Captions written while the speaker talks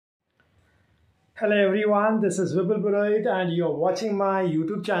Hello everyone, this is Vipul Purohit and you're watching my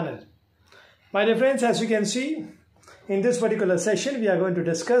YouTube channel. My dear friends, as you can see, in this particular session we are going to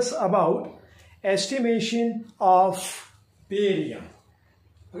discuss about estimation of barium.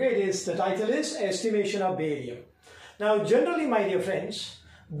 Okay, the title is estimation of barium. Now generally, my dear friends,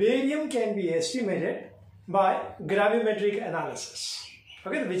 barium can be estimated by gravimetric analysis,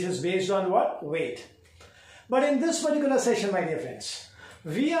 okay, which is based on what? Weight. But in this particular session, my dear friends,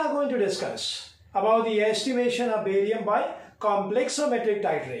 we are going to discuss about the estimation of barium by complexometric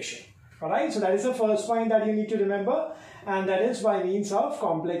titration. Alright, so that is the first point that you need to remember, and that is by means of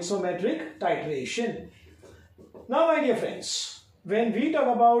complexometric titration. Now, my dear friends, when we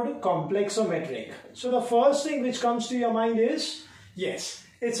talk about complexometric, so the first thing which comes to your mind is, yes,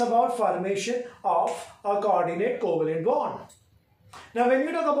 it's about formation of a coordinate covalent bond. Now, when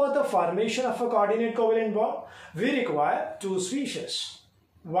we talk about the formation of a coordinate covalent bond, we require two species.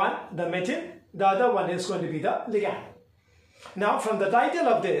 One, the metal, the other one is going to be the ligand. Now, from the title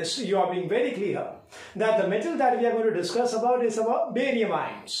of this, you are being very clear that the metal that we are going to discuss about is about barium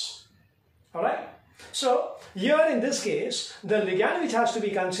ions. Alright? So, here in this case, the ligand which has to be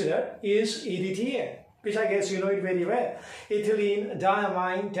considered is EDTA, which I guess you know it very well. Ethylene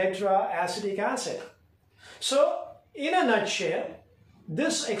diamine tetraacetic acid. So, in a nutshell,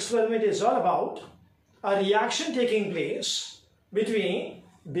 this experiment is all about a reaction taking place between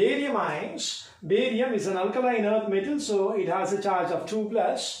barium ions. Barium is an alkaline earth metal, so it has a charge of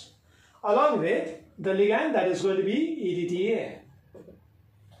 2+, along with the ligand that is going to be EDTA.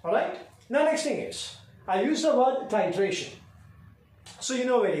 Alright? Now next thing is, I use the word titration. So you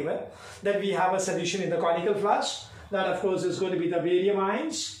know very well that we have a solution in the conical flask, that of course is going to be the barium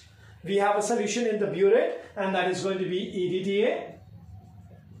ions. We have a solution in the burette, and that is going to be EDTA.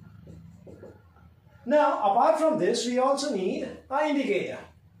 Now, apart from this, we also need an indicator,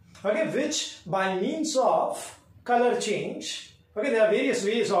 okay, which by means of color change, okay, there are various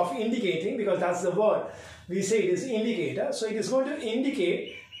ways of indicating, because that's the word, we say it is indicator. So it is going to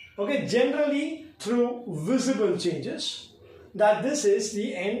indicate, okay, generally through visible changes, that this is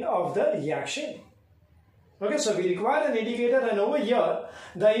the end of the reaction. Okay, so we require an indicator, and over here,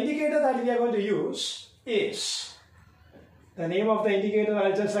 the indicator that we are going to use is, the name of the indicator,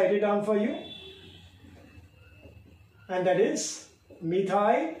 I'll just write it down for you, and that is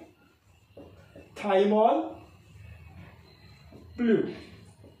methyl thymol blue.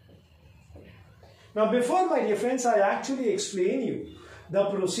 Now, before, my dear friends, I actually explain you the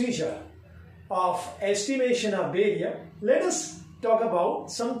procedure of estimation of barium, let us talk about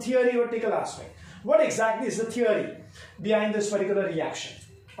some theoretical aspect. What exactly is the theory behind this particular reaction?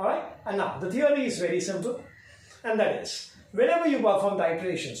 Alright, and now the theory is very simple, and that is, whenever you perform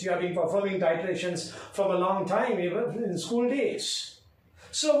titrations, you have been performing titrations from a long time, even in school days.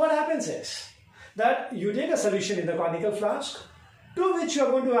 So what happens is that you take a solution in the conical flask, to which you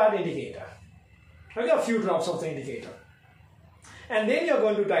are going to add indicator. Okay, a few drops of the indicator. And then you are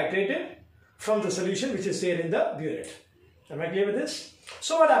going to titrate it from the solution which is there in the burette. Am I clear with this?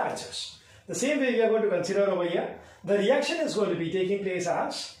 So what happens is, the same way we are going to consider over here, the reaction is going to be taking place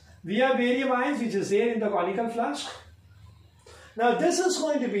as, we have barium ions which is there in the conical flask. Now this is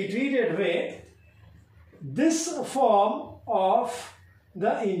going to be treated with this form of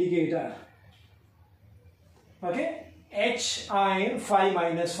the indicator. Okay, H ion phi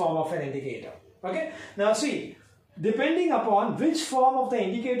minus form of an indicator. Okay, now see, depending upon which form of the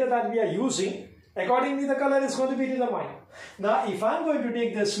indicator that we are using, accordingly the color is going to be determined. Now if I am going to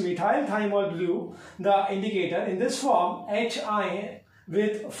take this methyl thymol blue, the indicator in this form, H ion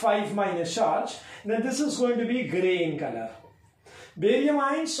with 5 minus charge, then this is going to be grey in color. Barium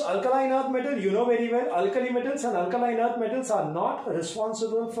ions, alkaline earth metal, you know very well, alkali metals and alkaline earth metals are not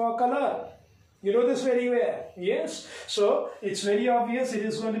responsible for color. You know this very well, yes? So, it's very obvious it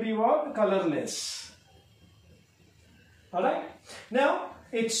is going to be what? Colorless. Alright? Now,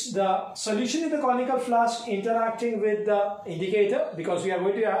 it's the solution in the conical flask interacting with the indicator, because we are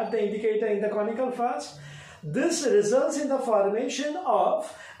going to add the indicator in the conical flask. This results in the formation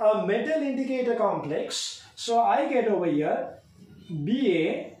of a metal indicator complex. So, I get over here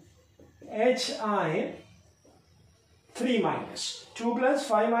Ba H ion 3 minus. 2 plus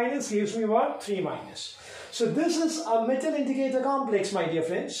 5 minus gives me what? 3 minus. So this is a metal indicator complex, my dear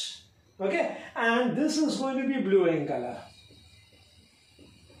friends. Okay, and this is going to be blue in color.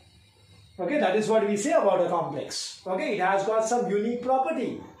 Okay, that is what we say about a complex. Okay, it has got some unique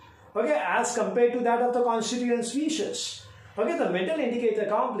property. Okay, as compared to that of the constituent species. Okay, the metal indicator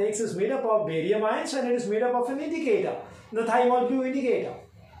complex is made up of barium ions, and it is made up of an indicator, the thymol blue indicator.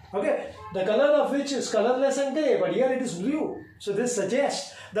 Okay, the color of which is colorless and grey, but here it is blue. So this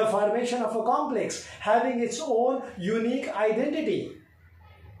suggests the formation of a complex having its own unique identity.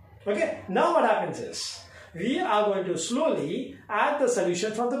 Okay, now what happens is, we are going to slowly add the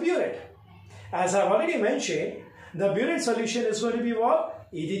solution from the burette. As I've already mentioned, the burette solution is going to be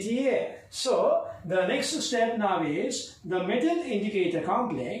what? EDTA. So, the next step now is the metal indicator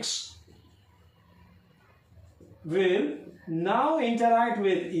complex will now interact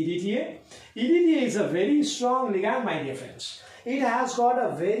with EDTA. EDTA is a very strong ligand, my dear friends. It has got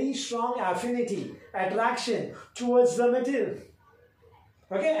a very strong affinity, attraction towards the metal.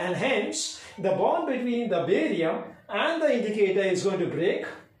 Okay, and hence the bond between the barium and the indicator is going to break.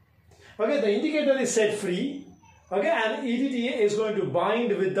 Okay, the indicator is set free. Okay, and EDTA is going to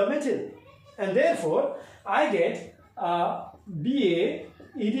bind with the metal. And therefore, I get a BA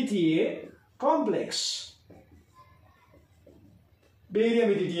EDTA complex. Barium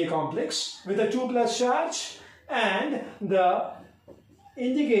EDTA complex with a 2+ charge, and the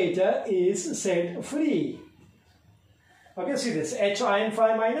indicator is set free. Okay, see this HIN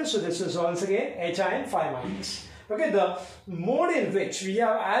 5 minus, so this is once again HIN 5 minus. Okay, the mode in which we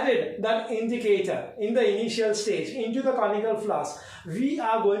have added that indicator in the initial stage into the conical flask, we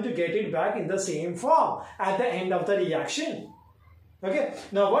are going to get it back in the same form at the end of the reaction. Okay,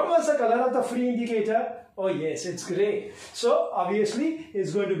 now what was the color of the free indicator? Oh yes, it's gray. So obviously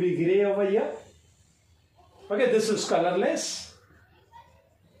it's going to be gray over here. Okay, this is colorless.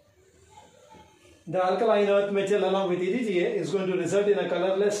 The alkaline earth metal along with EDTA is going to result in a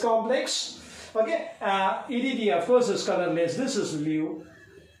colorless complex. Okay, EDTA of course is colorless. This is blue.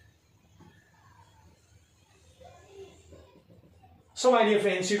 So my dear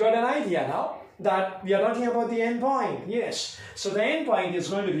friends, you got an idea now that we are talking about the end point. Yes, so the end point is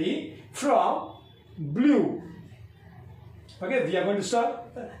going to be from blue. Okay, we are going to start.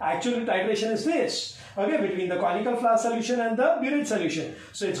 Actual titration is this. Okay, between the conical flask solution and the burette solution.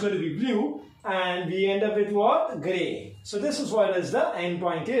 So it's going to be blue. And we end up with what? Gray. So this is what is the end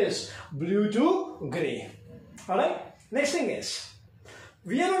point is, blue to gray. Alright, next thing is,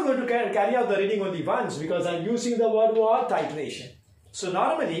 we are not going to carry out the reading only once because I'm using the word what? Titration. So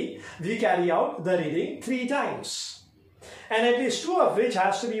normally we carry out the reading 3 times, and at least 2 of which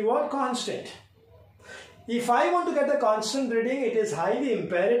has to be what? Constant. If I want to get a constant reading, it is highly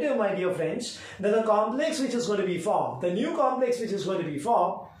imperative, my dear friends, that the complex which is going to be formed, the new complex which is going to be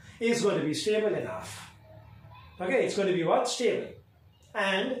formed, is going to be stable enough. Okay, it's going to be what? Stable.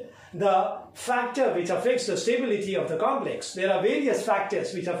 And the factor which affects the stability of the complex, there are various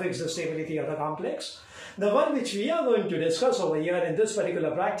factors which affects the stability of the complex. The one which we are going to discuss over here in this particular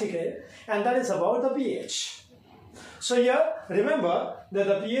practical, and that is about the pH. So here, remember that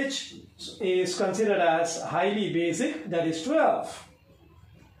the pH is considered as highly basic, that is 12.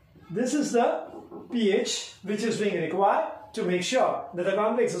 This is the pH which is being required to make sure that the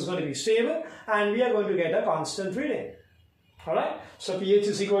complex is going to be stable and we are going to get a constant reading. Alright, so pH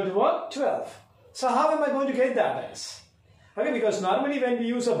is equal to what? 12. So how am I going to get that as? Okay, because normally when we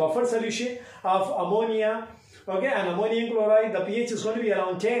use a buffer solution of ammonia, okay, and ammonium chloride, the pH is going to be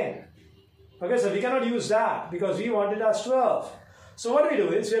around 10. Okay, so we cannot use that because we want it as 12. So what we do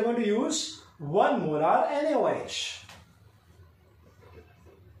is we are going to use 1 molar NaOH.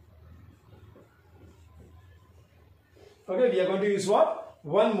 Okay, we are going to use what?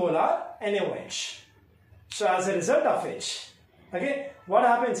 1 molar NaOH. So as a result of which, okay, what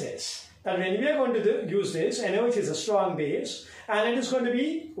happens is that when we are going to use this, NaOH is a strong base and it is going to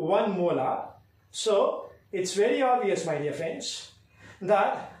be 1 molar. So it's very obvious, my dear friends,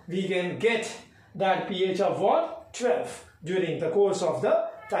 that we can get that pH of what? 12 during the course of the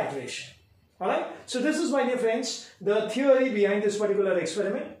titration. Alright, so this is, my dear friends, the theory behind this particular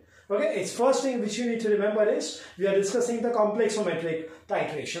experiment. Okay, it's first thing which you need to remember is we are discussing the complexometric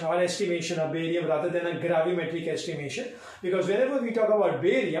titration or estimation of barium rather than a gravimetric estimation, because whenever we talk about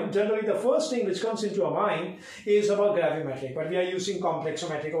barium, generally the first thing which comes into our mind is about gravimetric, but we are using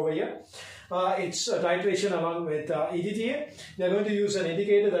complexometric over here. It's a titration along with EDTA. We are going to use an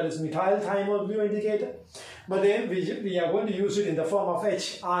indicator that is methyl thymol blue indicator, but then we are going to use it in the form of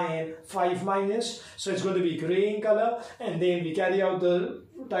HIN 5 minus, so it's going to be gray in color, and then we carry out the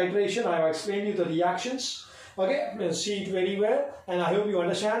titration. I have explained you the reactions. Okay, you see it very well, and I hope you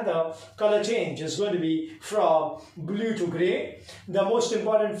understand the color change is going to be from blue to gray. The most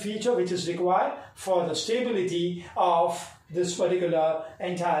important feature which is required for the stability of this particular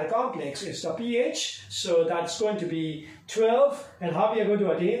entire complex is the pH. So that's going to be 12, and how we are going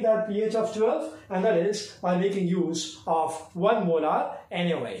to attain that pH of 12, and that is by making use of 1 molar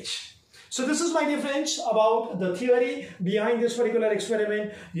NaOH. So this is, my dear friends, about the theory behind this particular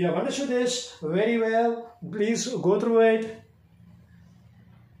experiment. You have understood this very well. Please go through it.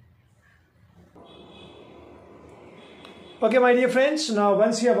 Okay, my dear friends, now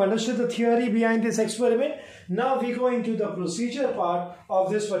once you have understood the theory behind this experiment, now we go into the procedure part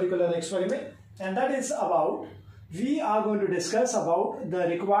of this particular experiment, and that is about, we are going to discuss about the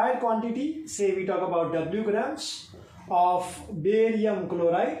required quantity, say we talk about W grams of barium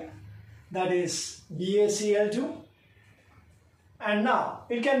chloride, that is BaCl2, and now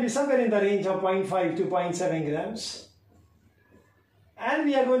it can be somewhere in the range of 0.5 to 0.7 grams, and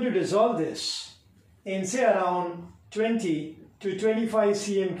we are going to dissolve this in say around 20 to 25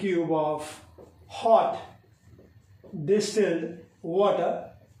 cm cube of hot distilled water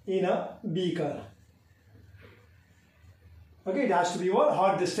in a beaker. Okay, it has to be what?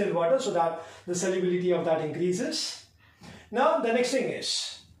 Hot distilled water, so that the solubility of that increases. Now the next thing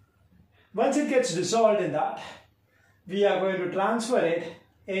is, once it gets dissolved in that, we are going to transfer it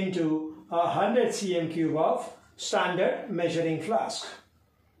into a 100 cm cube of standard measuring flask.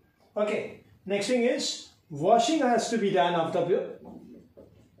 Okay, next thing is, washing has to be done of the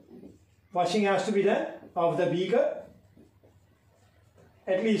beaker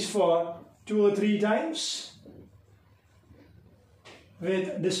at least for 2 or 3 times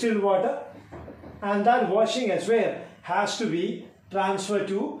with distilled water, and that washing as well has to be transferred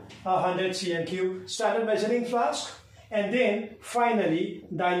to a 100 cm cube standard measuring flask, and then finally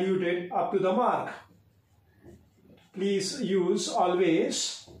diluted up to the mark. Please use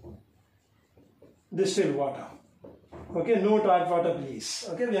always distilled water. Okay, no tart water please.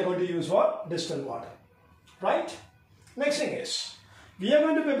 Okay, we are going to use what? Distilled water. Right? Next thing is, we are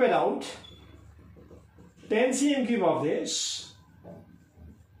going to prepare out 10 cm cube of this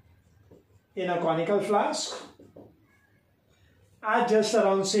in a conical flask. Add just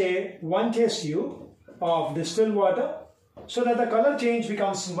around say 1 test tube of distilled water, so that the color change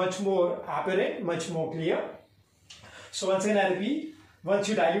becomes much more apparent, much more clear. So once again I repeat, once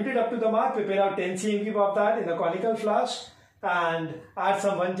you dilute it up to the mark, prepare out 10 cm cube of that in a conical flask and add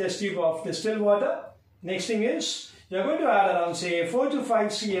some 1 test tube of distilled water. Next thing is, you are going to add around say 4 to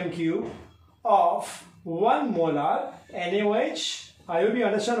 5 cm cube of 1 molar NaOH. I hope you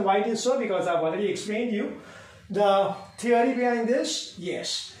understand why it is so, because I have already explained you the theory behind this.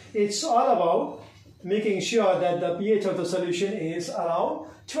 Yes, it's all about making sure that the pH of the solution is around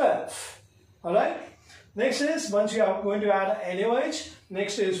 12. Alright? Next is, once you are going to add NaOH,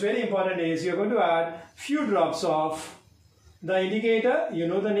 next is very important is you are going to add few drops of the indicator. You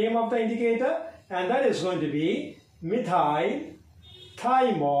know the name of the indicator, and that is going to be methyl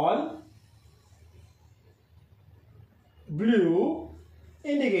thymol blue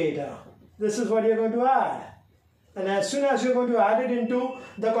indicator. This is what you are going to add, and as soon as you are going to add it into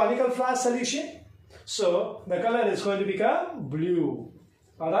the conical flask solution, so the color is going to become blue.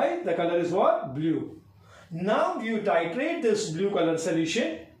 Alright, the color is what? Blue. Now you titrate this blue color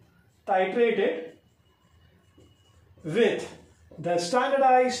solution, titrate it with the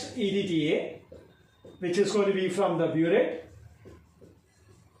standardized EDTA, which is going to be from the burette,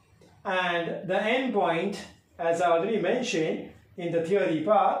 and the end point, as I already mentioned in the theory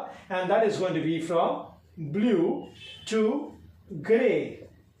part, and that is going to be from blue to gray,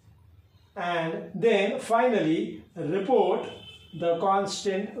 and then finally report the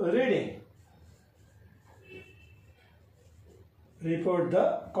constant reading. Report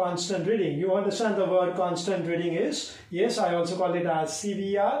the constant reading. You understand the word constant reading is? Yes, I also call it as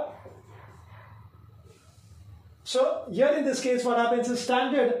CBR. So here in this case what happens is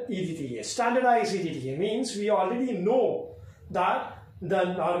standard EDTA, standardized EDTA means we already know that the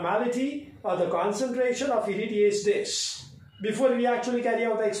normality or the concentration of EDTA is this before we actually carry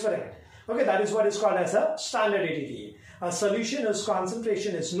out the experiment. Okay, that is what is called as a standard EDTA. A solution whose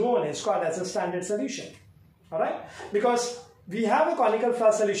concentration is known is called as a standard solution. Alright, because we have a conical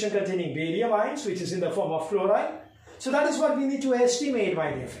flask solution containing barium ions, which is in the form of fluoride. So that is what we need to estimate,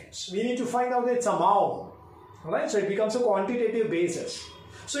 my dear friends. We need to find out its amount. Alright, so it becomes a quantitative basis.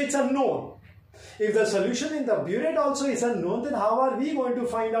 So it's unknown. If the solution in the burette also is unknown, then how are we going to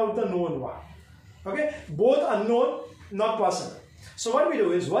find out the known one? Okay, both unknown, not possible. So what we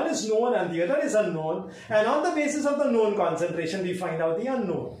do is, one is known and the other is unknown, and on the basis of the known concentration we find out the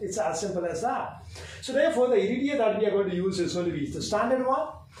unknown. It's as simple as that. So therefore the EDTA that we are going to use is going to be the standard one.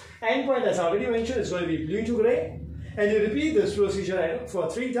 Endpoint, as I already mentioned, is going to be blue to gray, and you repeat this procedure for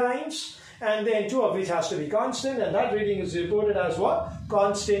 3 times, and then 2 of which has to be constant, and that reading is reported as what?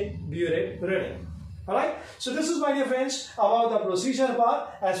 Constant burette reading. Alright, so this is, my dear friends, about the procedure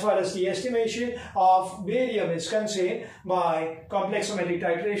part as far as the estimation of barium is concerned by complexometric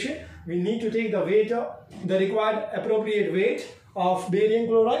titration. We need to take the weight, the required appropriate weight of barium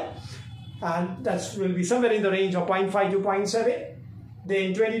chloride, and that will be somewhere in the range of 0.5 to 0.7.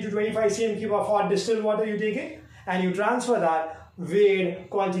 Then 20 to 25 cm cube of hot distilled water you take it, and you transfer that weighed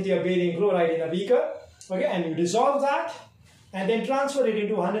quantity of barium chloride in a beaker, okay, and you dissolve that and then transfer it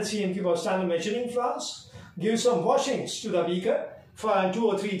into 100 cm cube of standard measuring flask. Give some washings to the beaker for 2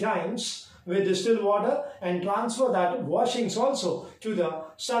 or 3 times with distilled water and transfer that washings also to the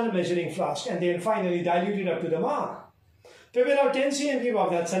standard measuring flask, and then finally dilute it up to the mark. Prepare out 10 cm cube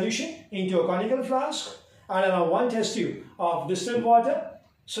of that solution into a conical flask, add around 1 test tube of distilled water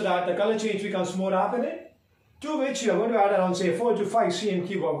so that the color change becomes more apparent, to which you are going to add around say 4 to 5 cm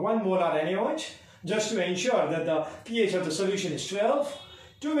cube of 1 molar NaOH just to ensure that the pH of the solution is 12,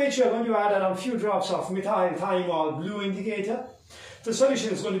 to which you are going to add around few drops of methyl thiamol blue indicator. The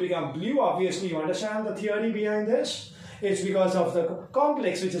solution is going to become blue. Obviously, you understand the theory behind this. It's because of the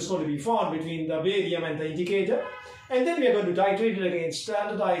complex which is going to be formed between the barium and the indicator. And then we are going to titrate it against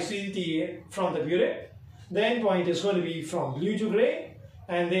standardized EDTA from the burette. The end point is going to be from blue to grey.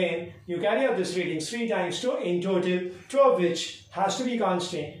 And then you carry out this readings 3 times in total, 2 of which has to be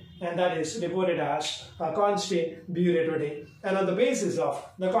constant, and that is reported as a constant burette reading. And on the basis of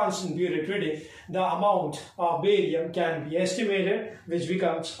the constant burette reading, the amount of barium can be estimated, which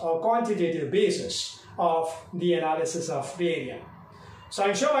becomes a quantitative basis of the analysis of barium. So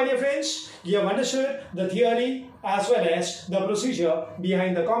I'm sure, my dear friends, you have understood the theory as well as the procedure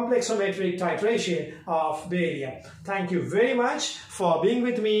behind the complexometric titration of barium. Thank you very much for being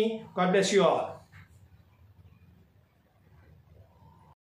with me. God bless you all.